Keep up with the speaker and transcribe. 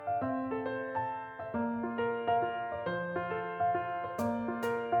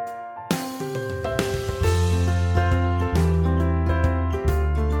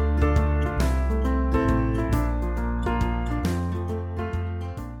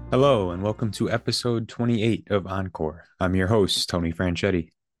Hello, and welcome to episode 28 of Encore. I'm your host, Tony Franchetti.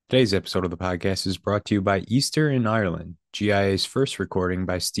 Today's episode of the podcast is brought to you by Easter in Ireland, GIA's first recording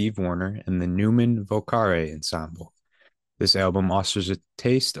by Steve Warner and the Newman Vocare Ensemble. This album offers a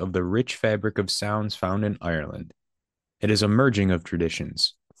taste of the rich fabric of sounds found in Ireland. It is a merging of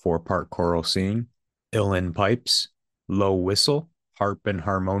traditions: four-part choral singing, uilleann pipes, low whistle, harp and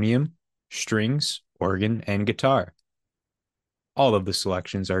harmonium, strings, organ, and guitar. All of the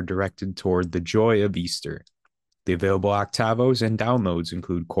selections are directed toward the joy of Easter. The available octavos and downloads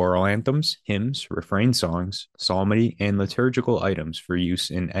include choral anthems, hymns, refrain songs, psalmody, and liturgical items for use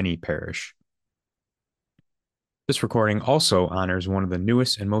in any parish. This recording also honors one of the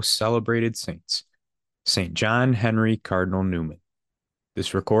newest and most celebrated saints, St. John Henry Cardinal Newman.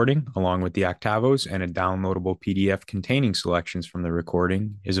 This recording, along with the octavos and a downloadable PDF containing selections from the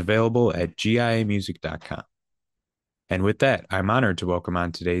recording, is available at giamusic.com. And with that, I'm honored to welcome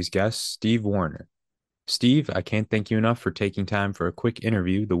on today's guest, Steve Warner. Steve, I can't thank you enough for taking time for a quick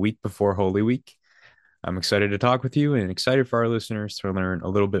interview the week before Holy Week. I'm excited to talk with you and excited for our listeners to learn a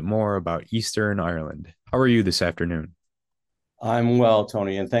little bit more about Easter in Ireland. How are you this afternoon? I'm well,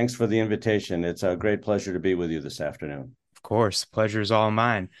 Tony, and thanks for the invitation. It's a great pleasure to be with you this afternoon. Of course, the pleasure is all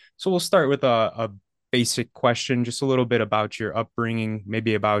mine. So we'll start with a basic question, just a little bit about your upbringing,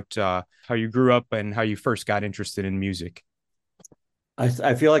 maybe about how you grew up and how you first got interested in music.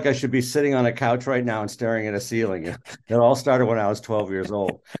 I feel like I should be sitting on a couch right now and staring at a ceiling. It all started when I was 12 years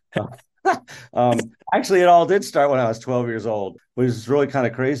old. Actually, it all did start when I was 12 years old, which is really kind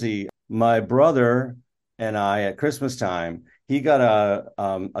of crazy. My brother and I, at Christmas time, he got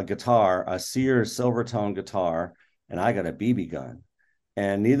a guitar, a Sears Silvertone guitar, and I got a BB gun.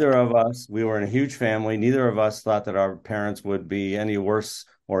 And neither of us, we were in a huge family. Neither of us thought that our parents would be any worse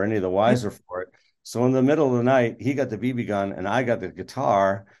or any of the wiser for it. So in the middle of the night, he got the BB gun and I got the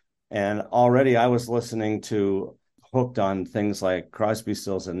guitar. And already I was listening to hooked on things like Crosby,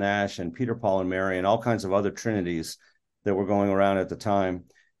 Stills and Nash and Peter, Paul and Mary and all kinds of other trinities that were going around at the time.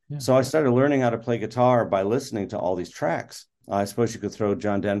 Yeah. So I started learning how to play guitar by listening to all these tracks. I suppose you could throw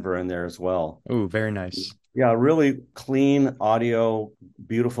John Denver in there as well. Oh, very nice. Yeah, really clean audio,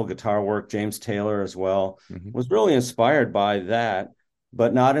 beautiful guitar work. James Taylor as well. Mhm. Was really inspired by that,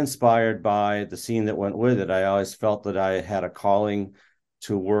 but not inspired by the scene that went with it. I always felt that I had a calling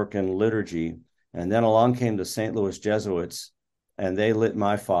to work in liturgy. And then along came the St. Louis Jesuits, and they lit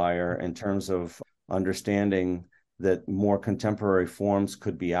my fire in terms of understanding that more contemporary forms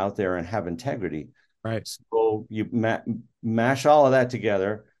could be out there and have integrity. Right. So you mash all of that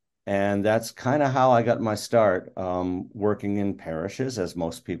together, and that's kind of how I got my start, working in parishes, as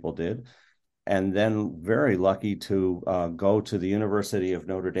most people did. And then very lucky to go to the University of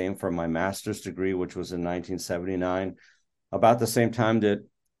Notre Dame for my master's degree, which was in 1979, about the same time that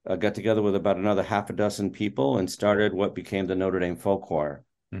I got together with about another half a dozen people and started what became the Notre Dame Folk Choir.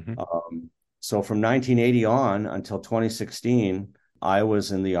 Mhm. So from 1980 on until 2016, I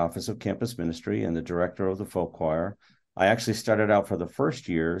was in the Office of Campus Ministry and the director of the folk choir. I actually started out for the first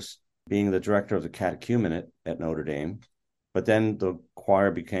years being the director of the catechumenate at Notre Dame, but then the choir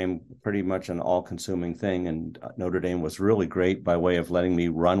became pretty much an all-consuming thing, and Notre Dame was really great by way of letting me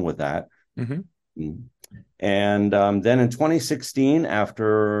run with that. Mhm. And then in 2016,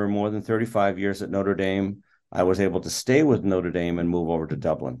 after more than 35 years at Notre Dame, I was able to stay with Notre Dame and move over to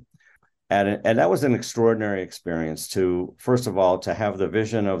Dublin. And that was an extraordinary experience to, first of all, to have the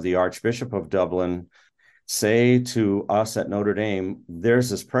vision of the Archbishop of Dublin say to us at Notre Dame, there's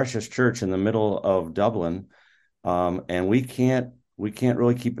this precious church in the middle of Dublin, and we can't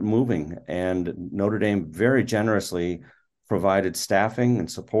really keep it moving. And Notre Dame very generously provided staffing and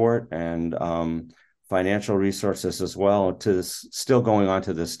support and financial resources as well, to this, still going on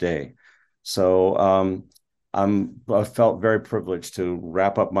to this day. So I felt very privileged to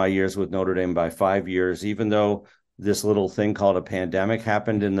wrap up my years with Notre Dame by 5 years, even though this little thing called a pandemic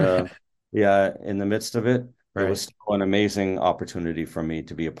happened in the yeah, in the midst of it. It Right. was still an amazing opportunity for me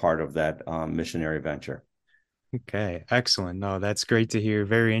to be a part of that missionary venture. Okay, excellent. No, that's great to hear.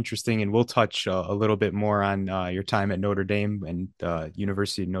 Very interesting. And we'll touch a little bit more on your time at Notre Dame and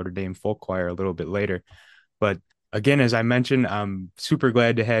University of Notre Dame Folk Choir a little bit later. But again, as I mentioned, I'm super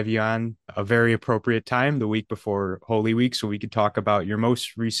glad to have you on a very appropriate time, the week before Holy Week, so we could talk about your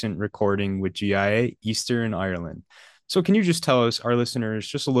most recent recording with GIA, Easter in Ireland. So can you just tell us, our listeners,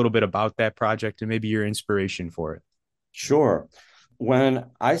 just a little bit about that project and maybe your inspiration for it? Sure. When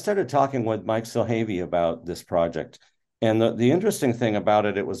I started talking with Mike Silhavy about this project, and the interesting thing about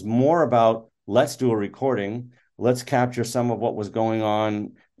it, it was more about let's do a recording, let's capture some of what was going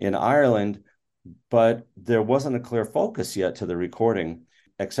on in Ireland, but there wasn't a clear focus yet to the recording.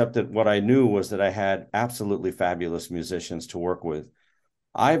 except that what I knew was that I had absolutely fabulous musicians to work with.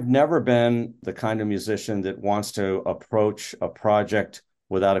 I've never been the kind of musician that wants to approach a project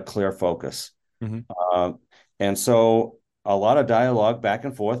without a clear focus. Hmm. Uh, and so a lot of dialogue back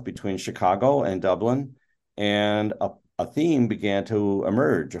and forth between Chicago and Dublin, and a theme began to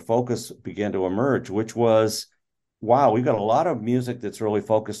emerge, a focus began to emerge, which was, wow, we've got a lot of music that's really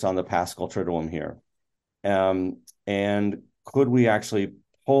focused on the Paschal Triduum here. And could we actually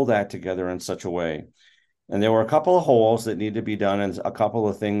pull that together in such a way? And there were a couple of holes that needed to be done and a couple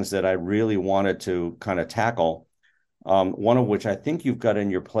of things that I really wanted to kind of tackle. One of which I think you've got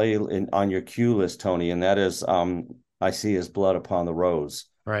in your on your cue list, Tony, and that is I See His Blood Upon the Rose.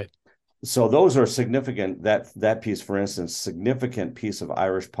 Right. So those are significant. That piece, for instance, significant piece of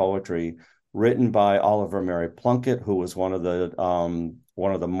Irish poetry written by Oliver Mary Plunkett, who was one of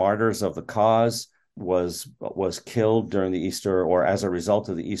the martyrs of the cause, was killed during the Easter or as a result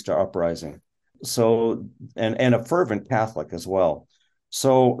of the Easter uprising. So and a fervent Catholic as well.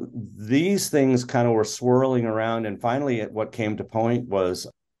 So these things kind of were swirling around, and finally, what came to point was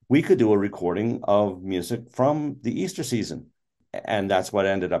we could do a recording of music from the Easter season, and that's what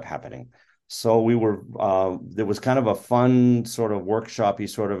ended up happening. So we were there was kind of a fun sort of workshopy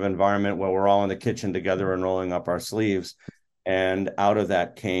sort of environment where we're all in the kitchen together and rolling up our sleeves, and out of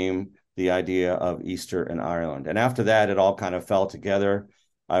that came the idea of Easter in Ireland. And after that, it all kind of fell together.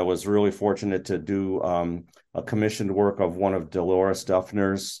 I was really fortunate to do a commissioned work of one of Dolores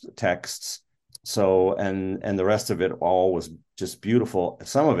Duffner's texts. So, and the rest of it all was just beautiful.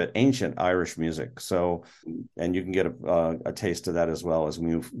 Some of it ancient Irish music. So, and you can get a taste of that as well as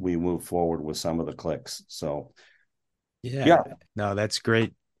we move forward with some of the clicks. So, Yeah. yeah, No, that's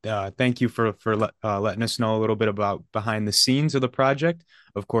great. Thank you for letting us know a little bit about behind the scenes of the project.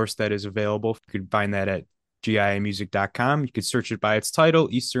 Of course, that is available. You could find that at giamusic.com. You could search it by its title,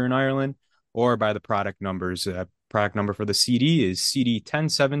 Easter in Ireland, or by the product numbers. Product number for the CD is CD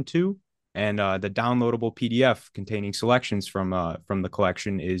 1072, and the downloadable PDF containing selections from the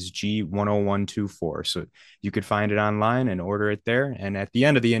collection is G10124. So you could find it online and order it there. And at the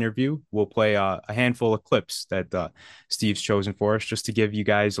end of the interview, we'll play a handful of clips that Steve's chosen for us, just to give you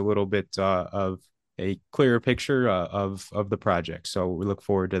guys a little bit of a clearer picture of the project. So we look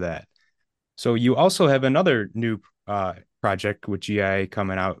forward to that. So you also have another new project with GIA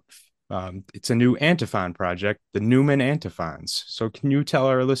coming out. It's a new antiphon project, the Newman Antiphons. So can you tell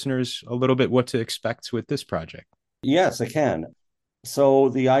our listeners a little bit what to expect with this project? yes, I can. So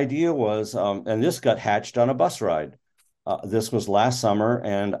the idea was, and this got hatched on a bus ride. This was last summer,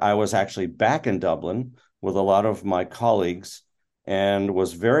 and I was actually back in Dublin with a lot of my colleagues and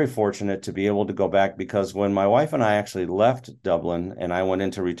was very fortunate to be able to go back because when my wife and I actually left Dublin and I went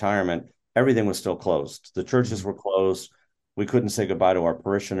into retirement, everything was still closed. The churches Mhm. were closed. We couldn't say goodbye to our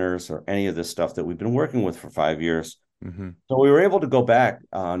parishioners or any of this stuff that we've been working with for 5 years. Mhm. So we were able to go back.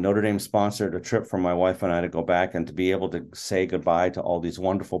 Notre Dame sponsored a trip for my wife and I to go back and to be able to say goodbye to all these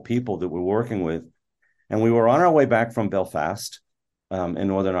wonderful people that we're working with. And we were on our way back from Belfast in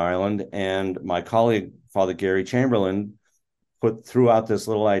Northern Ireland. And my colleague, Father Gary Chamberlain, threw out this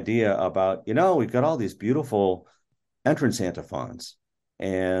little idea about, we've got all these beautiful entrance antiphons.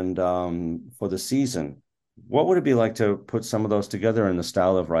 And for the season, what would it be like to put some of those together in the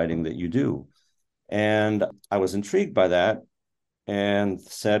style of writing that you do? And I was intrigued by that and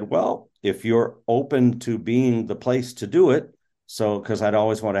said, well, if you're open to being the place to do it, so because I'd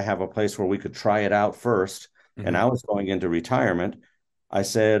always want to have a place where we could try it out first, and Mhm. I was going into retirement, I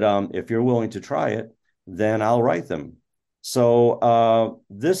said, if you're willing to try it, then I'll write them. So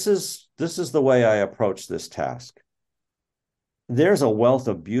this is the way I approach this task. There's a wealth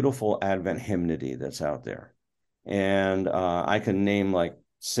of beautiful Advent hymnody that's out there, and I can name like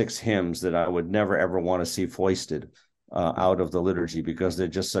 6 hymns that I would never ever want to see foisted out of the liturgy because they're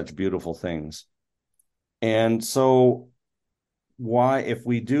just such beautiful things. And so, why, if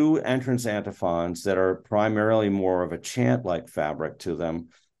we do entrance antiphons that are primarily more of a chant like fabric to them,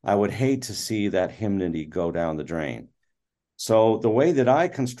 I would hate to see that hymnody go down the drain. So, the way that I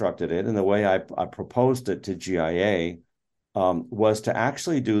constructed it and the way I proposed it to GIA was to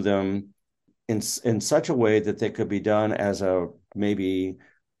actually do them in such a way that they could be done as a maybe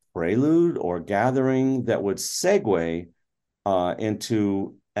prelude or gathering that would segue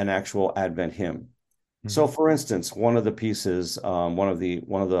into an actual Advent hymn. So, Mhm. for instance, one of the pieces, one of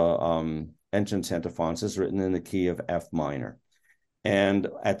the entrance antiphons is written in the key of F minor, and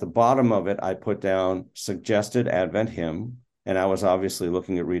at the bottom of it, I put down suggested Advent hymn, and I was obviously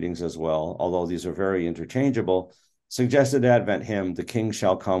looking at readings as well, although these are very interchangeable. Suggested Advent hymn, "The King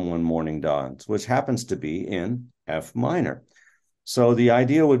Shall Come When Morning Dawns," which happens to be in F minor. So the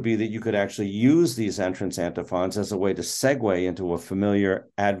idea would be that you could actually use these entrance antiphons as a way to segue into a familiar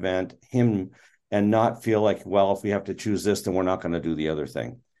Advent hymn and not feel like, well, if we have to choose this, then we're not going to do the other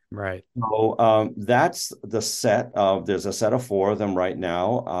thing. Right. So that's the set of, there's a set of four of them right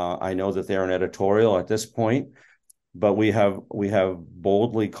now. I know that they're an editorial at this point, but we have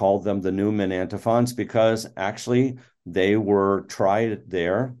boldly called them the Newman antiphons because actually they were tried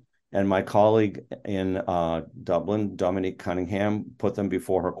there. And my colleague in Dublin, Dominique Cunningham, put them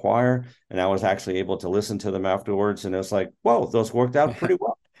before her choir, and I was actually able to listen to them afterwards, and it was like, whoa, those worked out pretty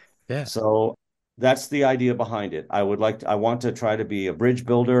well. Yeah. So that's the idea behind it. I want to try to be a bridge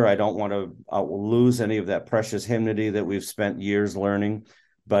builder. I don't want to lose any of that precious hymnody that we've spent years learning,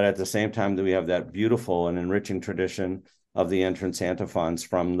 but at the same time that we have that beautiful and enriching tradition of the entrance antiphons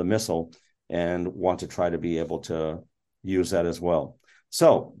from the Missal, and want to try to be able to use that as well.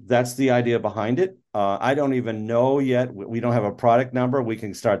 So that's the idea behind it. I don't even know yet. We don't have a product number. We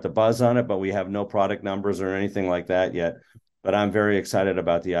can start the buzz on it, but we have no product numbers or anything like that yet. But I'm very excited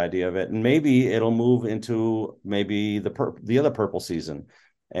about the idea of it, and maybe it'll move into maybe the other purple season,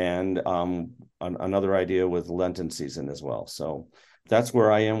 and another idea with Lenten season as well. So that's where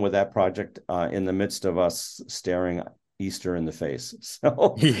I am with that project, in the midst of us staring Easter in the face.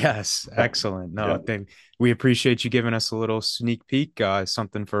 So Yes, excellent. yeah. No, we appreciate you giving us a little sneak peek,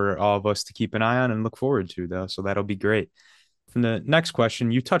 something for all of us to keep an eye on and look forward to, though. So that'll be great. From the next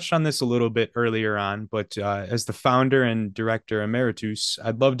question, you touched on this a little bit earlier on, but as the founder and director emeritus,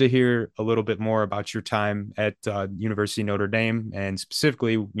 I'd love to hear a little bit more about your time at University of Notre Dame and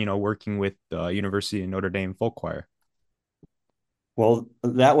specifically, working with University of Notre Dame Folk Choir. Well,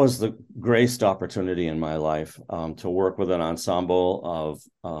 that was the greatest opportunity in my life, to work with an ensemble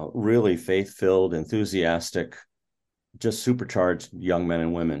of really faith-filled, enthusiastic, just supercharged young men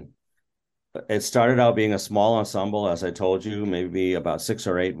and women. It started out being a small ensemble, as I told you, maybe about 6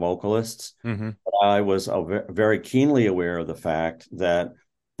 or 8 vocalists. Mm-hmm. I was very keenly aware of the fact that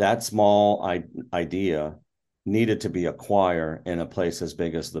that small idea needed to be a choir in a place as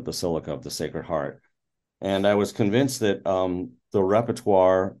big as the Basilica of the Sacred Heart. And I was convinced that the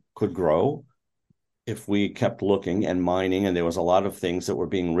repertoire could grow if we kept looking and mining. And there was a lot of things that were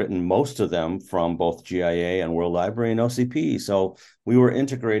being written, most of them from both GIA and World Library and OCP. So we were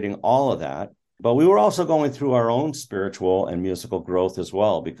integrating all of that. But we were also going through our own spiritual and musical growth as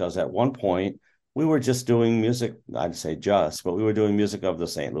well, because at one point we were just doing music, I'd say just, but we were doing music of the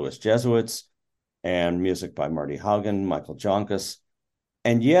St. Louis Jesuits and music by Marty Haugen, Michael Jonkus.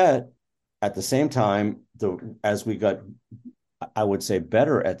 And yet, at the same time, as we got, I would say,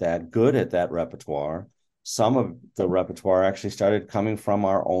 better at that, good at that repertoire, some of the repertoire actually started coming from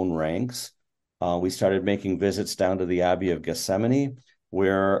our own ranks. We started making visits down to the Abbey of Gethsemane,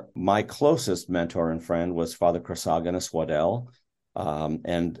 where my closest mentor and friend was Father Chrysogonus Waddell.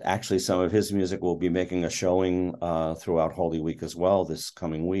 And actually, some of his music will be making a showing throughout Holy Week as well this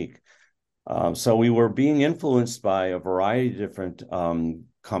coming week. So we were being influenced by a variety of different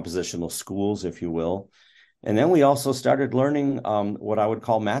compositional schools, if you will. And then we also started learning what I would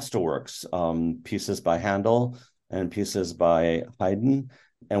call masterworks, pieces by Handel and pieces by Haydn.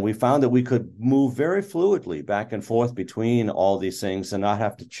 And we found that we could move very fluidly back and forth between all these things and not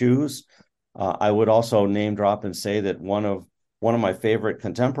have to choose. I would also name drop and say that one of my favorite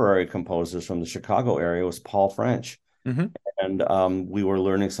contemporary composers from the Chicago area was Paul French. Mm-hmm. And we were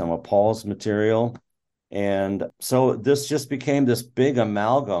learning some of Paul's material. And so this just became this big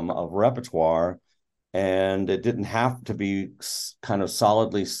amalgam of repertoire, and it didn't have to be kind of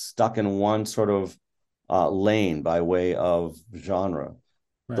solidly stuck in one sort of lane by way of genre.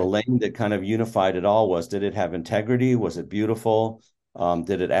 The Right. lane that kind of unified it all was, did it have integrity? Was it beautiful?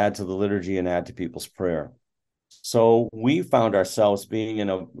 Did it add to the liturgy and add to people's prayer? So we found ourselves being in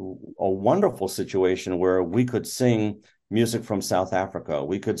a wonderful situation where we could sing music from South Africa.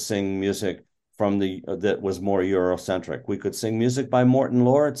 We could sing music from that was more Eurocentric. We could sing music by Morton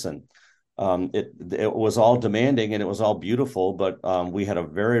Lauritsen. It was all demanding and it was all beautiful, but we had a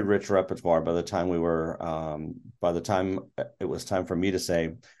very rich repertoire by the time it was time for me to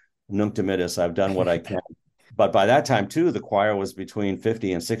say, Nunc Dimittis, I've done what I can. But by that time, too, the choir was between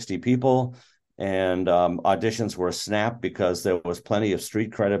 50 and 60 people, and auditions were snapped because there was plenty of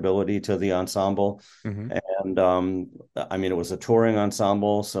street credibility to the ensemble. Mm-hmm. And I mean, it was a touring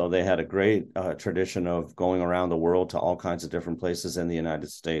ensemble, so they had a great tradition of going around the world to all kinds of different places in the United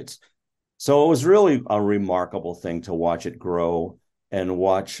States. So it was really a remarkable thing to watch it grow and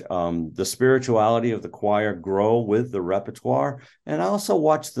watch the spirituality of the choir grow with the repertoire, and also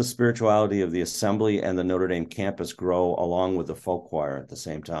watch the spirituality of the assembly and the Notre Dame campus grow along with the folk choir at the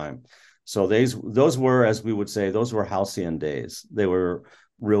same time. So those were, as we would say, those were halcyon days. They were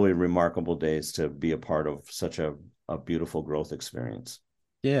really remarkable days to be a part of such a beautiful growth experience.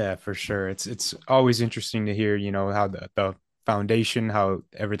 Yeah, for sure. It's always interesting to hear, how the foundation, how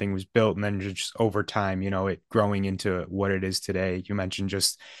everything was built, and then just over time, it growing into what it is today. You mentioned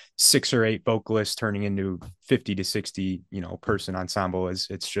just 6 or 8 vocalists turning into 50 to 60, person ensemble is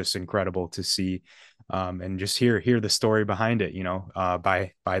it's just incredible to see. And just hear the story behind it,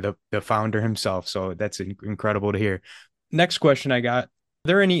 by the founder himself. So that's incredible to hear. Next question I got. Are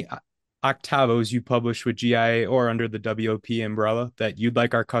there any octavos you publish with GIA or under the WOP umbrella that you'd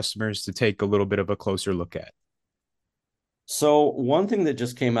like our customers to take a little bit of a closer look at? So one thing that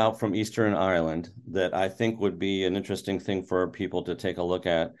just came out from Eastern Ireland that I think would be an interesting thing for people to take a look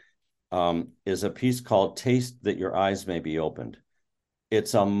at is a piece called "Taste That Your Eyes May Be Opened."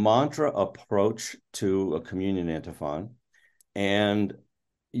 It's a mantra approach to a communion antiphon, and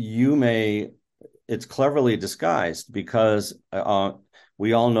you may it's cleverly disguised because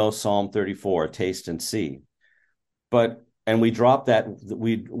we all know Psalm 34, taste and see. But and we drop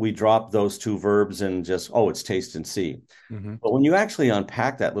those two verbs and just, oh, it's taste and see. Mm-hmm. But when you actually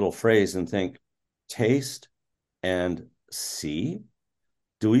unpack that little phrase and think, taste and see,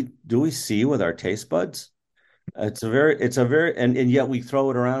 do we see with our taste buds? It's a very and yet we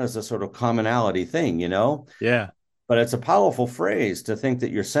throw it around as a sort of commonality thing, Yeah. but it's a powerful phrase to think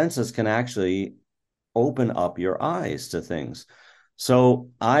that your senses can actually open up your eyes to things.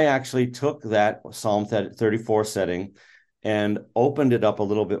 So I actually took that Psalm 34 setting and opened it up a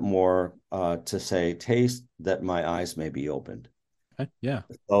little bit more to say, taste that my eyes may be opened. Yeah.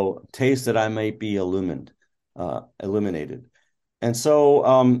 So taste that I may be illuminated. And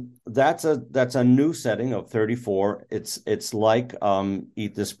so that's a new setting of 34. It's like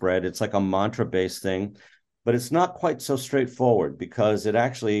eat this bread. It's like a mantra based thing, but it's not quite so straightforward because it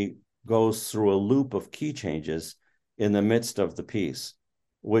actually goes through a loop of key changes in the midst of the piece,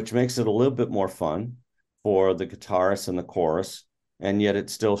 which makes it a little bit more fun for the guitarist and the chorus, and yet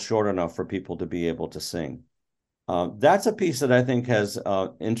it's still short enough for people to be able to sing. That's a piece that I think has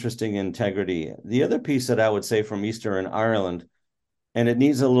interesting integrity. The other piece that I would say from Eastern Ireland, and it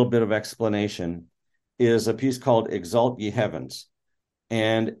needs a little bit of explanation, is a piece called Exalt Ye Heavens.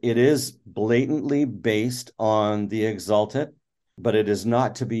 And it is blatantly based on the Exultet, but it is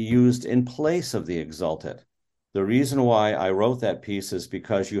not to be used in place of the Exultet. The reason why I wrote that piece is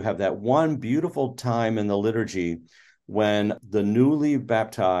because you have that one beautiful time in the liturgy when the newly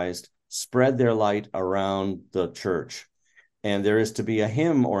baptized spread their light around the church. And there is to be a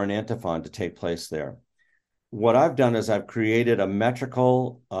hymn or an antiphon to take place there. What I've done is I've created a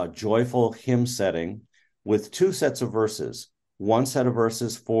metrical, joyful hymn setting with two sets of verses. One set of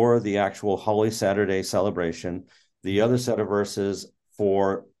verses for the actual Holy Saturday celebration, the other set of verses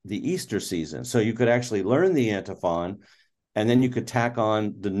for the Easter season. So you could actually learn the antiphon, and then you could tack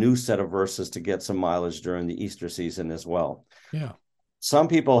on the new set of verses to get some mileage during the Easter season as well. Yeah. Some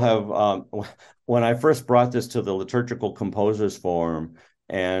people have, when I first brought this to the Liturgical Composers Forum,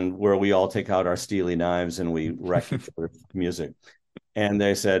 and where we all take out our steely knives and we wreck each other's music, and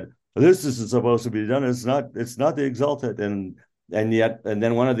they said, this isn't supposed to be done. It's not the Exultet. And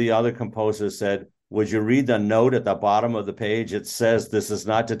then one of the other composers said, would you read the note at the bottom of the page? It says this is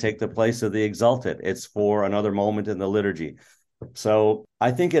not to take the place of the Exultet. It's for another moment in the liturgy. So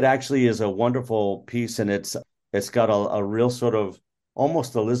I think it actually is a wonderful piece, and it's got a real sort of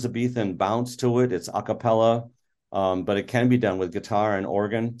almost Elizabethan bounce to it. It's a cappella, but it can be done with guitar and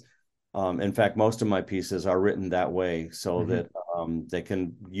organ. In fact, most of my pieces are written that way so Mm-hmm. that they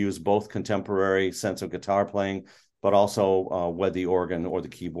can use both contemporary sense of guitar playing, but also wed the organ or the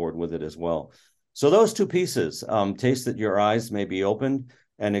keyboard with it as well. So those two pieces, Taste That Your Eyes May Be Opened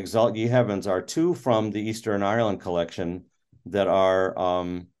and Exalt Ye Heavens, are two from the Eastern Ireland collection that are,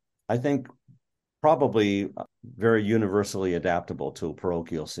 I think, probably very universally adaptable to a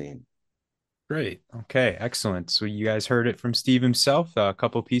parochial scene. Great. Okay. Excellent. So you guys heard it from Steve himself. A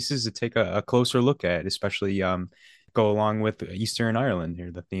couple pieces to take a closer look at, especially go along with Eastern Ireland here,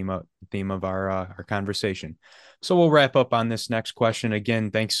 the theme of our conversation. So we'll wrap up on this next question. Again,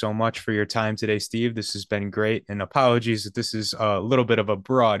 thanks so much for your time today, Steve. This has been great. And apologies that this is a little bit of a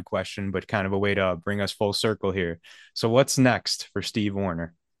broad question, but kind of a way to bring us full circle here. So what's next for Steve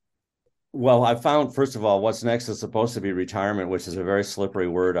Warner? Well, I found, first of all, what's next is supposed to be retirement, which is a very slippery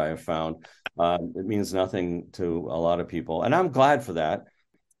word I have found. It means nothing to a lot of people, and I'm glad for that.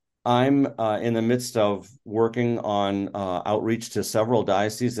 I'm in the midst of working on outreach to several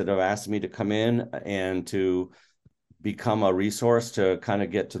dioceses that have asked me to come in and to become a resource to kind of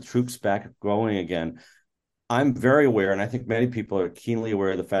get the troops back growing again. I'm very aware, and I think many people are keenly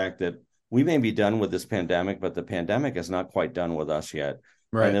aware of the fact that we may be done with this pandemic, but the pandemic is not quite done with us yet.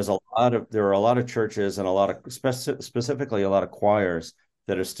 And Right. there are a lot of churches and a lot of specifically a lot of choirs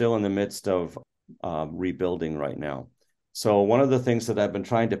that are still in the midst of rebuilding right now. So one of the things that I've been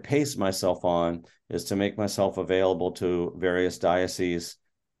trying to pace myself on is to make myself available to various dioceses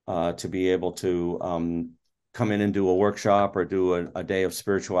to be able to come in and do a workshop or do a day of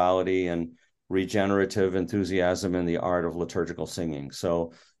spirituality and regenerative enthusiasm in the art of liturgical singing.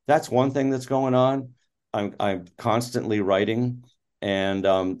 So that's one thing that's going on. I'm constantly writing and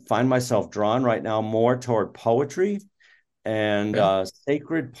find myself drawn right now more toward poetry and Okay.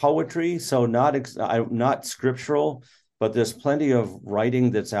 sacred poetry. So not scriptural, but there's plenty of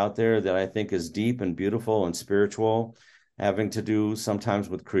writing that's out there that I think is deep and beautiful and spiritual, having to do sometimes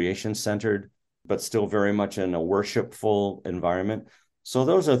with creation centered, but still very much in a worshipful environment. So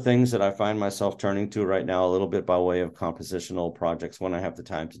those are things that I find myself turning to right now a little bit by way of compositional projects when I have the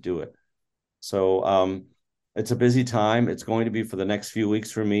time to do it. So it's a busy time. It's going to be for the next few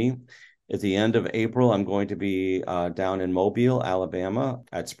weeks for me. At the end of April, I'm going to be down in Mobile, Alabama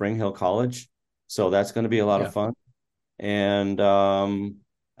at Spring Hill College. So that's going to be a lot of Yeah. fun. And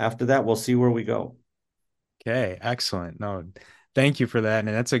after that, we'll see where we go. Okay, excellent. No, thank you for that.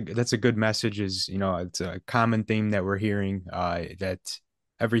 And that's a good message. Is it's a common theme that we're hearing that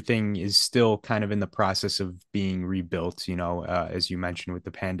everything is still kind of in the process of being rebuilt, as you mentioned with the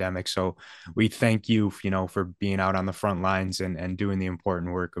pandemic. So we thank you, for being out on the front lines and doing the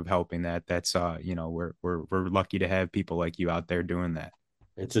important work of helping that. That's we're lucky to have people like you out there doing that.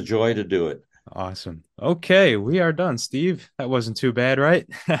 It's a joy to do it. Awesome. Okay, we are done, Steve. That wasn't too bad, right?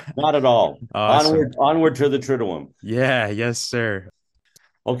 Not at all. Awesome. Onward to the Triduum. Yeah, yes, sir.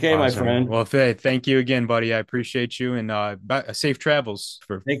 Okay, my Awesome. friend. Well, thank you again, buddy. I appreciate you and safe travels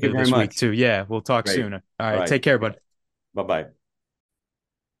Thank you for very this week much. too. Yeah, we'll talk Great. soon. All All right, right. take care, bud. Bye bye.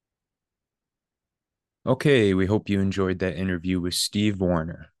 Okay, we hope you enjoyed that interview with Steve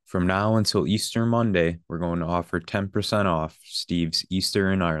Warner. From now until Easter Monday, we're going to offer 10% off Steve's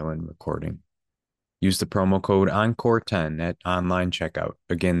Easter in Ireland recording. Use the promo code Encore10 at online checkout.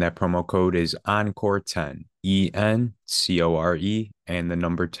 Again, that promo code is Encore10, ENCORE, and the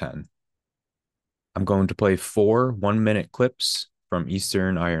number 10. I'm going to play 4 1-minute clips from Easter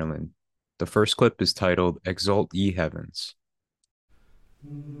in Ireland. The first clip is titled Exalt Ye Heavens.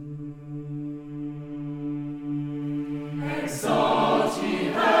 Exalt ye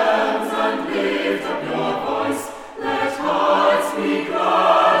heavens and lift up your voice. Let hearts be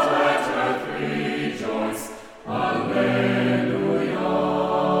glad, let earth rejoice. Alleluia.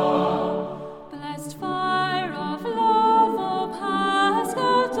 Blessed fire of love, O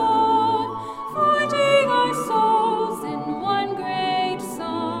Paschal dawn, forging our souls in one great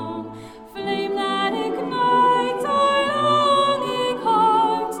song. Flame that ignites our longing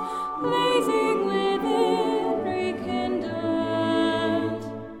hearts, blazing within, rekindled.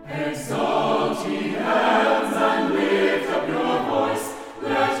 Exalt ye heavens and lift up your voice.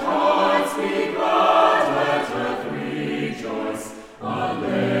 Let hearts be glad, let earth rejoice.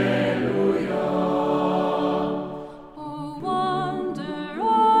 Alleluia. O wonder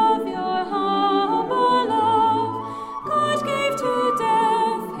of your humble love, God gave to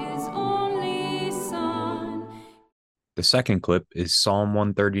death his only Son. The second clip is Psalm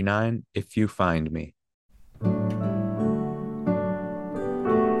 139, If You Find Me.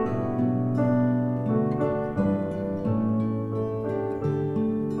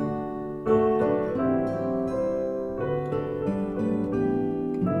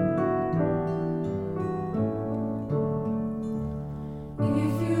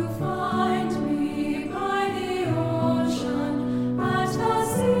 If you find me by the ocean, at the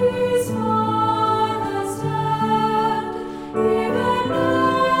sea's farthest end, even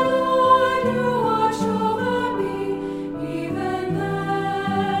then, Lord, you watch over me, even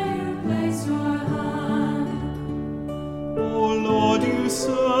there you place your hand. O Lord, you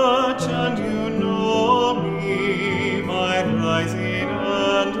search and you know me, my rising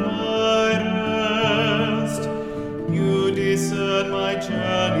and my rest. You discern my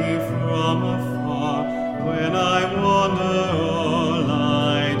journey from afar when I wander or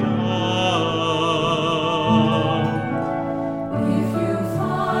lie down. If you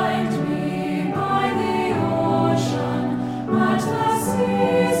find me by the ocean, at the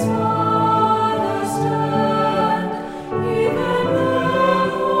sea's farthest end, even there,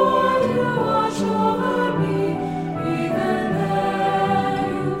 Lord, you watch over me, even there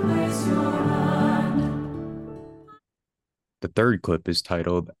you place your hand. The third clip is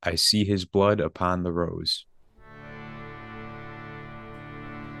titled I See His Blood Upon the Rose.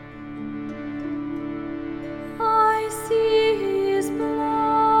 I see his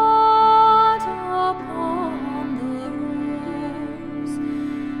blood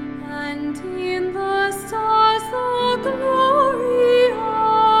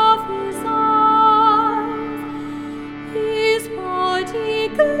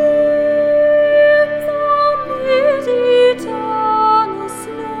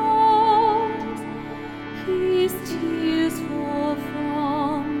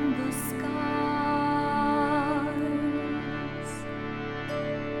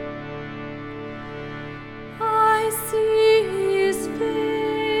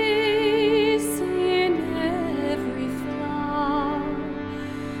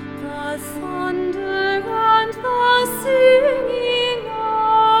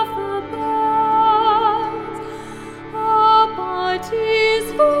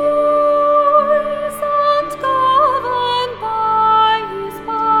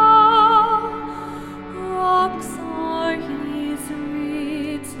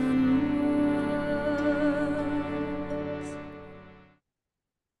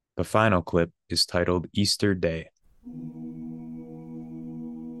The final clip is titled Easter Day.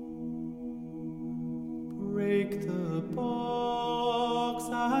 Break the box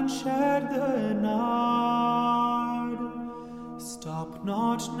and shed the nard. Stop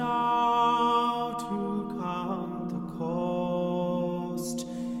not now to count the cost.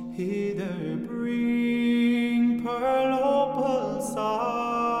 Hither bring pearl opal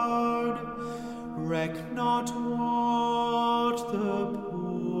sard. Reck not what the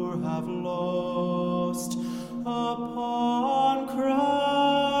poor have lost. Upon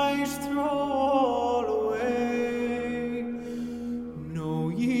Christ throw all away. Know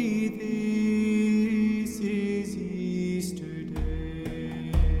ye this is Easter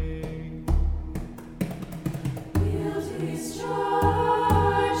Day. Build his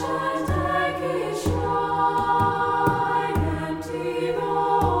church and deck his shrine, and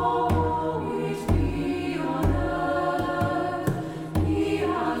devote it be on earth. He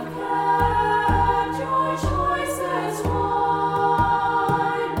hath kept your choicest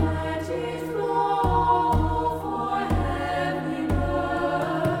wine. Let it flow for heavenly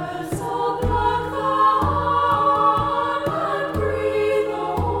birth. So pluck the harp and breathe the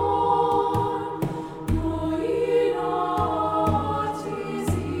horn. Know ye not 'tis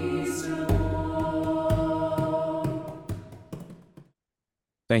Easter morn?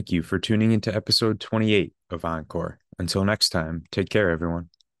 Thank you for tuning into episode 28 of Encore. Until next time, take care, everyone.